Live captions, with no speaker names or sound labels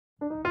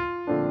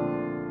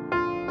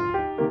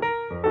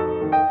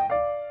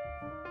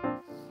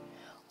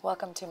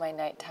Welcome to my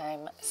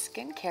nighttime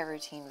skincare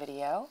routine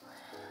video.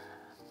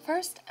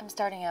 First, I'm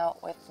starting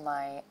out with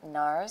my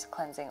Nars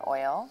cleansing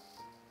oil,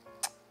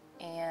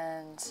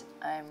 and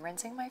I'm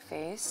rinsing my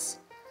face.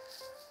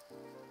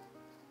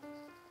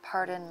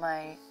 Pardon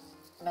my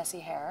messy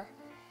hair.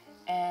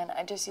 And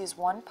I just use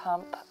one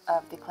pump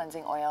of the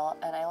cleansing oil,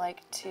 and I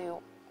like to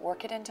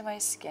work it into my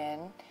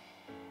skin.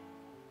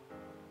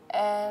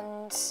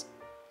 And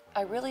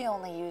I really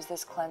only use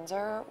this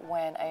cleanser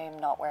when I am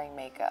not wearing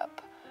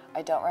makeup.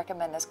 I don't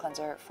recommend this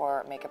cleanser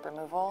for makeup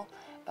removal,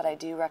 but I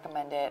do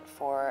recommend it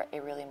for a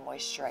really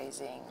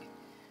moisturizing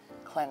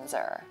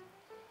cleanser.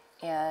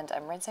 And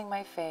I'm rinsing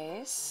my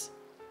face,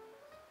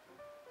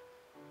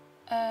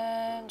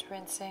 and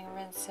rinsing,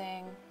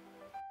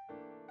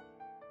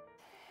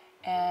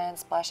 and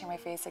splashing my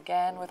face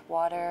again with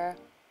water.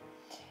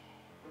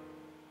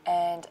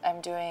 And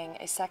I'm doing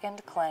a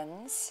second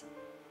cleanse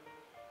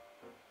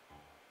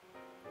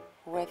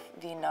with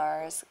the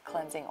Nars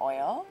cleansing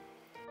oil.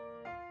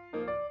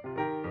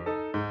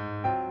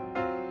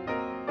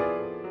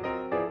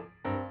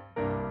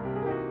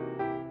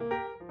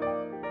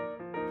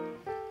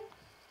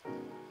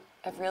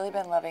 I've really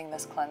been loving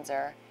this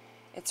cleanser.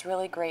 It's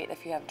really great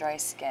if you have dry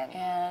skin.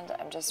 And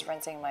I'm just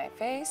rinsing my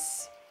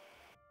face.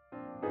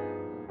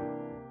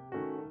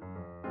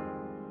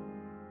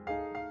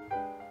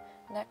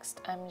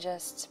 Next, I'm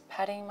just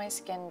patting my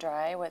skin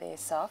dry with a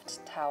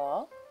soft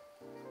towel.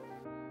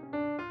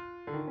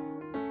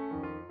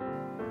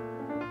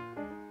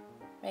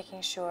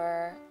 Making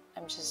sure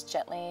I'm just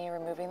gently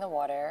removing the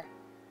water.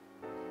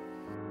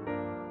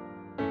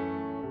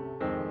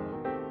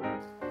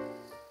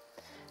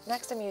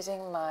 Next, I'm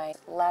using my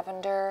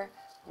Lavender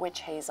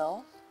Witch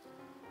Hazel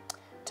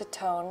to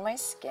tone my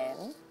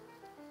skin.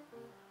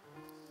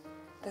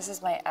 This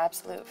is my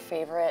absolute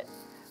favorite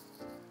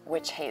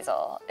Witch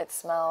Hazel. It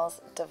smells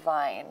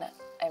divine.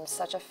 I'm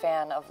such a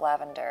fan of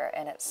lavender,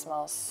 and it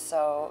smells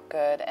so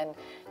good, and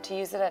to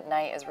use it at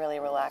night is really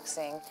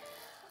relaxing.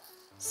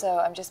 So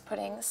I'm just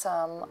putting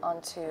some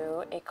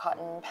onto a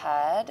cotton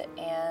pad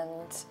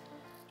and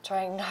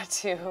trying not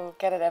to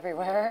get it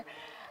everywhere.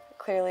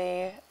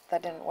 Clearly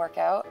that didn't work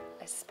out.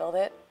 I spilled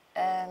it,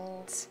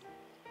 and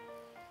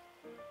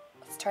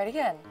let's try it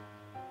again.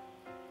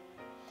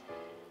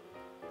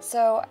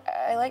 So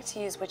I like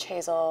to use Witch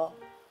Hazel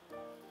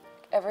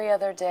every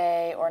other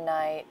day or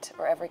night,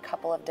 or every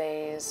couple of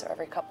days, or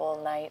every couple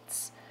of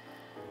nights.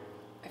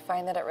 I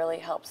find that it really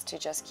helps to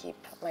just keep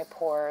my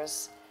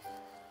pores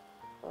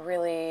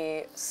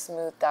really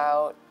smoothed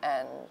out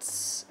and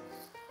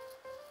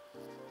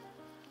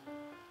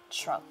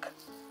shrunk.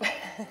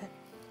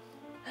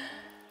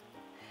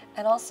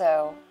 And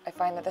also, I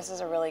find that this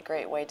is a really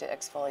great way to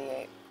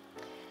exfoliate.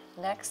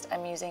 Next,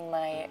 I'm using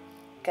my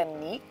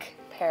Ganique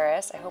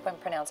Paris, I hope I'm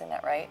pronouncing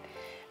that right,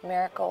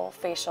 Miracle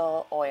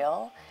Facial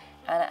Oil,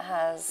 and it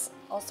has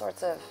all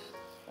sorts of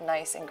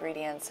nice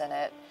ingredients in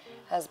it.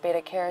 It has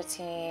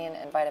beta-carotene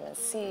and vitamin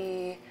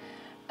C,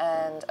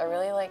 and I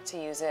really like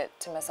to use it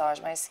to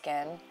massage my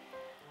skin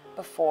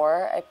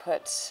before I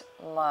put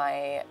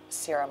my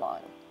serum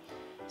on.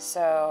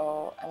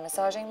 So I'm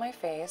massaging my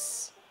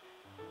face,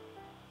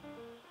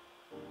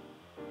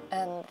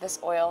 and this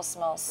oil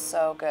smells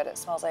so good. It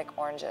smells like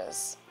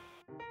oranges.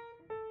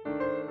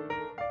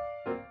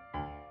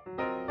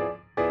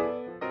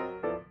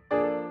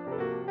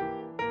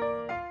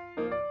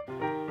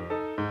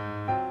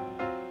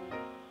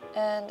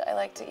 And I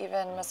like to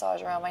even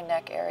massage around my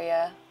neck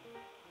area.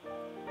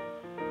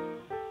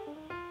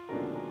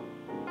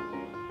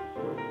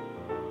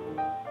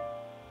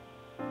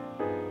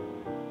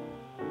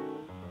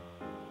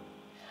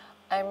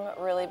 I'm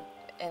really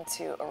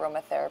into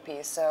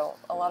aromatherapy, so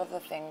a lot of the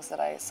things that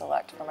I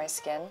select for my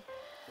skin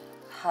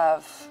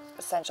have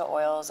essential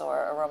oils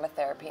or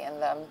aromatherapy in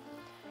them.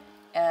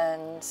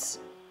 And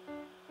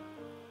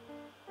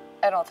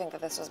I don't think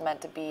that this was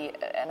meant to be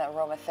an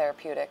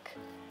aromatherapeutic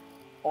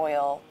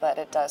oil, but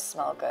it does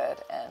smell good,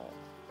 and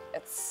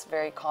it's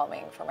very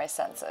calming for my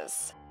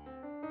senses.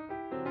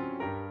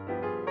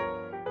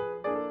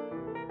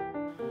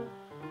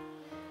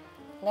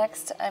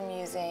 Next, I'm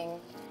using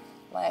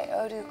my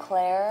Eau de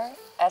Claire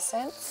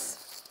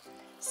Essence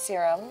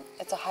Serum.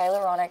 It's a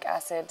hyaluronic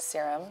acid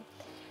serum,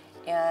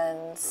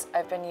 and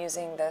I've been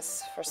using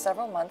this for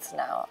several months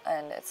now,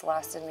 and it's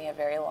lasted me a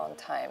very long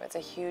time. It's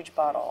a huge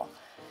bottle.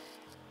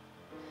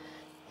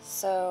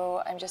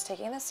 So I'm just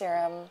taking the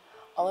serum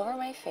all over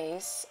my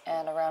face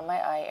and around my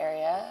eye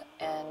area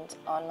and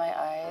on my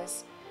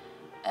eyes,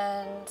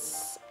 and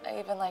I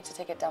even like to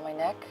take it down my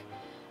neck.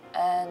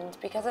 And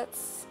because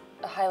it's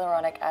a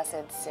hyaluronic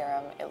acid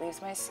serum, it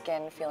leaves my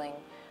skin feeling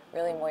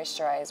really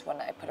moisturized when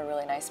I put a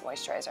really nice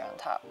moisturizer on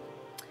top.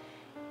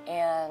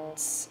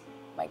 And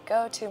my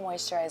go-to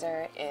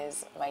moisturizer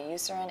is my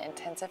Eucerin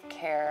Intensive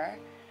Care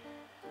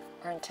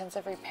or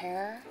Intensive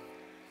Repair.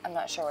 I'm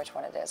not sure which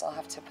one it is. I'll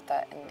have to put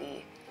that in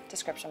the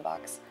description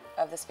box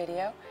of this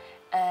video.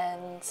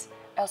 And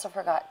I also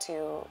forgot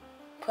to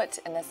put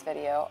in this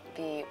video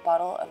the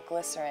bottle of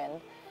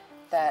glycerin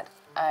that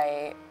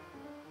I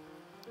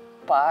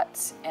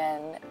bought,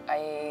 and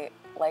I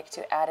like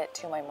to add it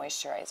to my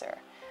moisturizer.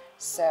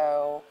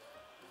 So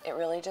it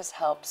really just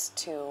helps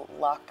to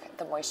lock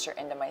the moisture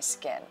into my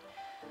skin.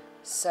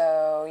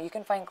 So you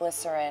can find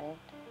glycerin,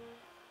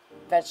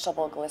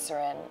 vegetable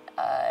glycerin,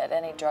 at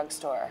any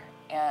drugstore,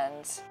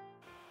 and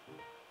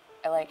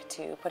I like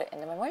to put it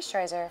into my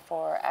moisturizer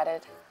for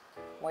added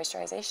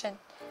moisturization.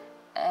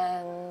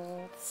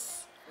 And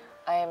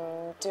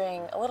I'm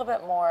doing a little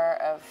bit more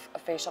of a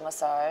facial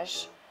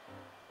massage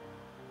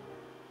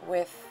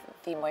with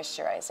the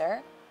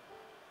moisturizer.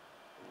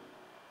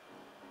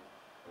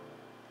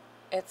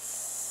 It's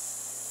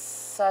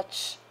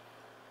such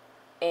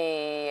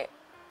a,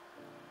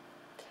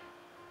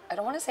 I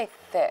don't want to say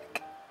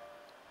thick,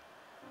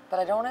 but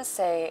I don't want to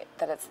say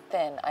that it's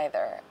thin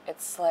either.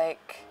 It's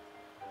like,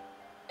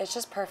 it's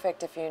just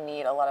perfect if you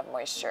need a lot of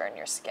moisture in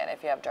your skin,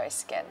 if you have dry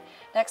skin.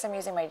 Next, I'm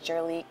using my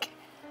Jurlique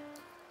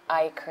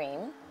eye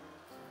cream.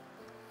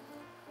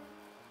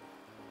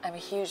 I'm a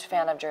huge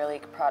fan of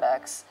Jurlique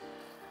products.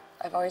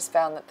 I've always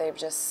found that they've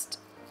just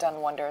done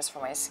wonders for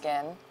my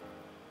skin.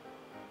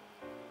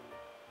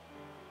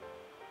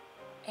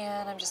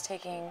 And I'm just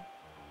taking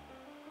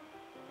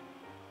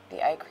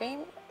the eye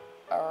cream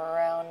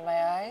around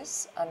my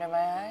eyes, under my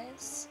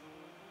eyes.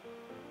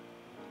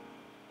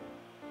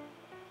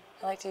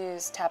 I like to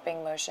use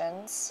tapping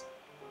motions.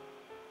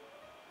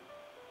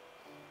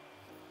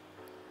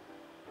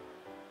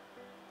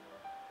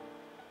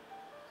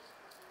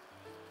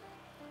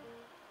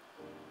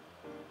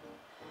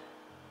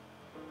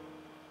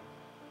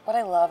 What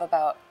I love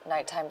about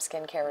nighttime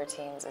skincare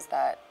routines is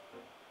that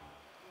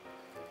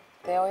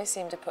they always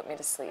seem to put me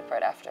to sleep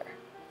right after.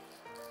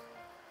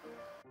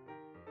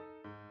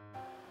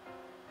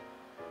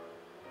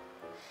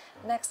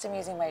 Next, I'm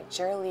using my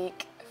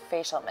Jurlique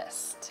facial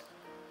mist.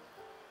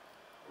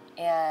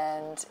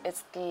 And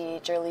it's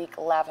the Jurlique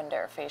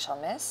Lavender facial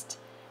mist.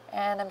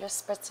 And I'm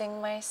just spritzing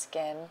my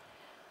skin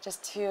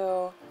just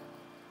to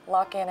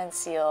lock in and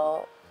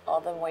seal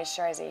all the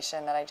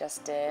moisturization that I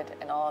just did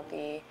and all of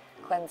the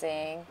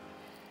cleansing.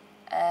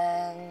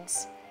 And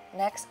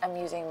next, I'm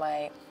using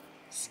my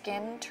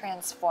Skin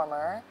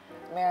Transformer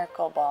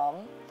Miracle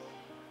Balm,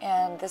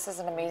 and this is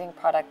an amazing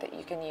product that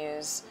you can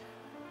use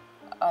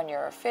on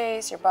your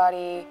face, your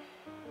body,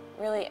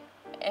 really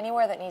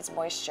anywhere that needs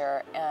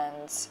moisture.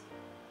 And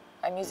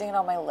I'm using it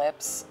on my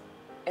lips.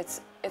 It's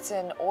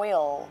an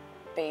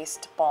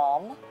oil-based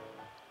balm,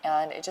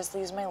 and it just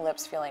leaves my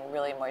lips feeling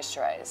really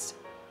moisturized.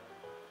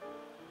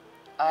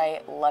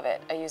 I love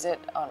it. I use it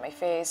on my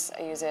face.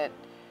 I use it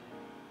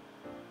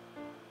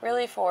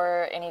really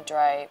for any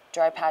dry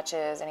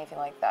patches, anything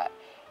like that.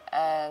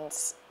 And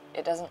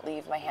it doesn't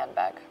leave my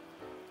handbag.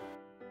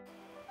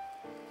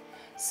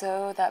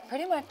 So that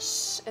pretty much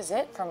is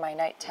it for my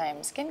nighttime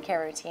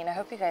skincare routine. I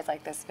hope you guys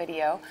like this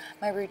video.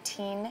 My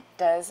routine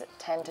does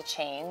tend to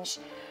change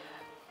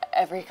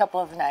every couple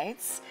of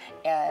nights,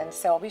 and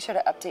so I'll be sure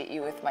to update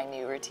you with my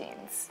new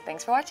routines.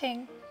 Thanks for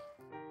watching.